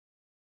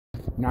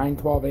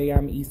9:12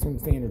 a.m. Eastern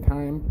Standard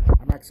Time.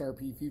 I'm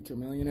XRP Future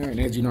Millionaire, and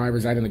as you know, I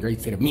reside in the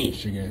great state of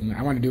Michigan.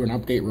 I want to do an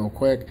update real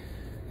quick.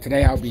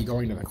 Today I'll be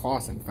going to the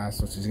Clausen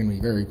Fest, which is going to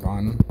be very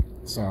fun.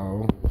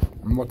 So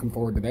I'm looking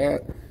forward to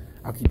that.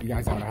 I'll keep you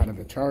guys out ahead of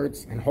the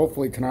charts, and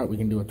hopefully tonight we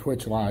can do a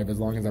Twitch live as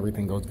long as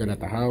everything goes good at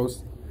the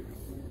house.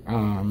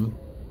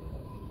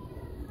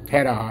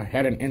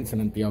 Had an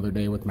incident the other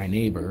day with my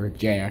neighbor,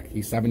 Jack.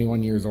 He's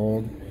 71 years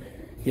old.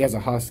 He has a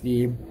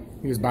husky.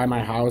 He was by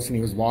my house and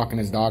he was walking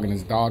his dog, and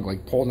his dog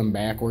like pulled him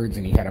backwards,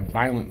 and he had a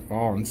violent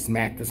fall and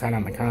smacked his head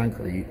on the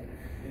concrete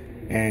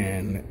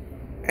and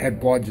had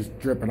blood just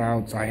dripping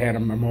out. So I had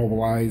him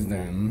immobilized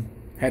and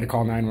had to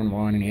call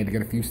 911, and he had to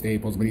get a few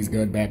staples, but he's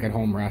good, back at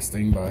home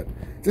resting. But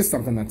just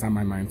something that's on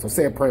my mind. So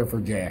say a prayer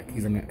for Jack.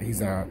 He's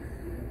a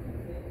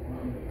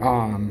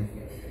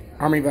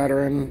Army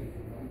veteran,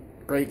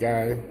 great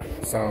guy.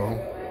 So,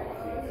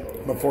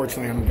 but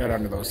fortunately I'm good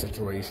under those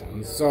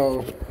situations.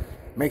 So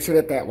make sure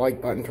to hit that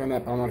like button, turn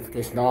that bell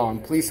notification on,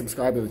 and please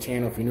subscribe to the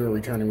channel if you're new or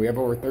returning. We have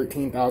over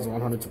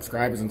 13,100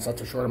 subscribers in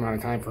such a short amount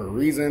of time for a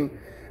reason.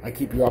 I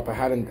keep you up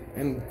ahead and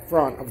in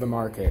front of the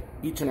market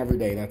each and every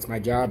day. That's my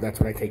job. That's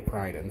what I take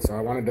pride in. So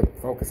I wanted to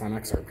focus on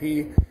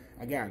XRP.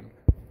 Again,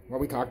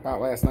 what we talked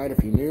about last night,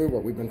 if you knew,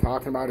 what we've been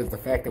talking about is the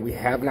fact that we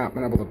have not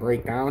been able to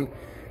break down.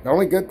 The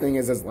only good thing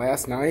is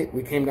last night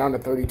we came down to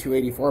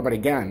 32.84, but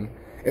again,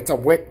 it's a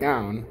wick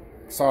down.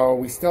 So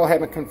we still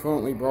haven't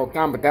confluently broke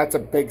down, but that's a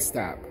big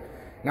step.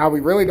 Now,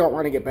 we really don't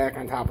want to get back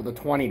on top of the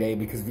 20-day,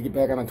 because if you get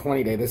back on the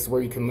 20-day, this is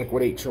where you can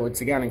liquidate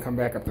shorts again and come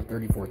back up to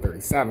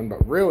 34.37.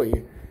 But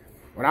really,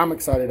 what I'm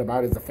excited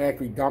about is the fact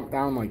we dumped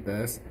down like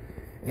this.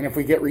 And if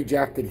we get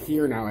rejected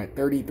here now at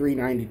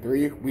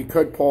 33.93, we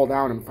could pull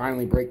down and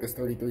finally break this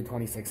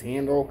 33.26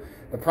 handle.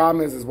 The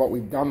problem is what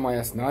we've done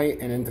last night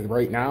and into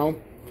right now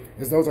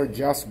is those are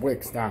just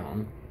wicks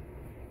down.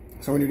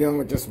 So when you're dealing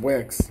with just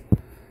wicks,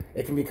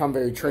 it can become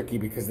very tricky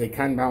because they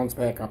can bounce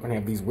back up and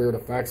have these weird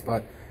effects.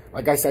 But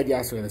like I said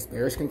yesterday, this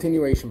bearish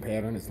continuation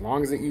pattern, as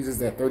long as it uses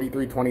that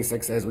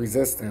 33.26 as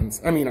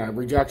resistance, a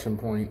rejection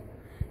point,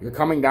 you're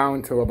coming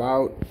down to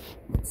about,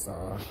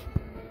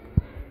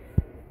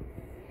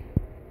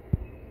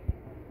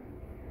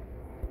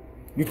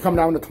 you'd come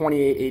down to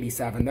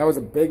 28.87. That was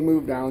a big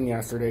move down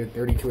yesterday to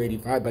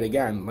 32.85. But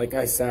again, like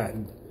I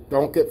said,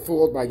 don't get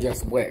fooled by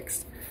just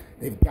wicks.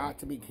 They've got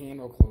to be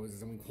candle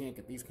closes, and we can't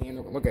get these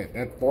candle. Look at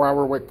that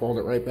 4-hour wick, pulled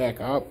it right back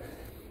up.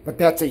 But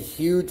that's a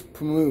huge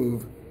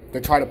move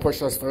to try to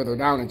push us further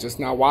down. And just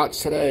now watch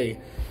today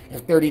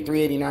if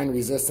 33.89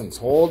 resistance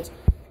holds.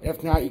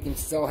 If not, you can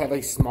still have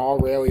a small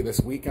rally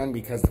this weekend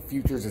because the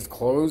futures is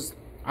closed.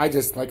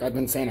 Like I've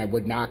been saying, I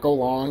would not go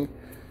long.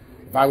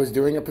 If I was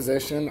doing a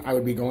position, I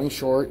would be going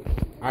short.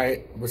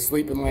 I was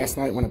sleeping last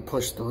night when it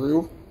pushed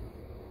through.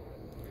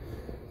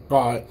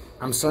 But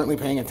I'm certainly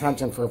paying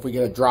attention for if we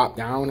get a drop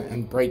down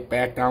and break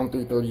back down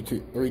through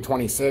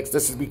 33.26.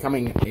 This is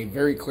becoming a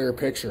very clear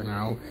picture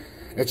now.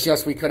 It's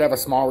just we could have a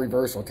small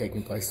reversal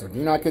taking place. So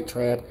do not get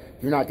trapped.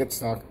 Do not get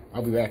stuck.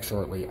 I'll be back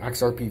shortly.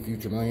 XRP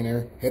Future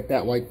Millionaire. Hit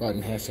that like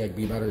button.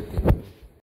 #BeBetterDude.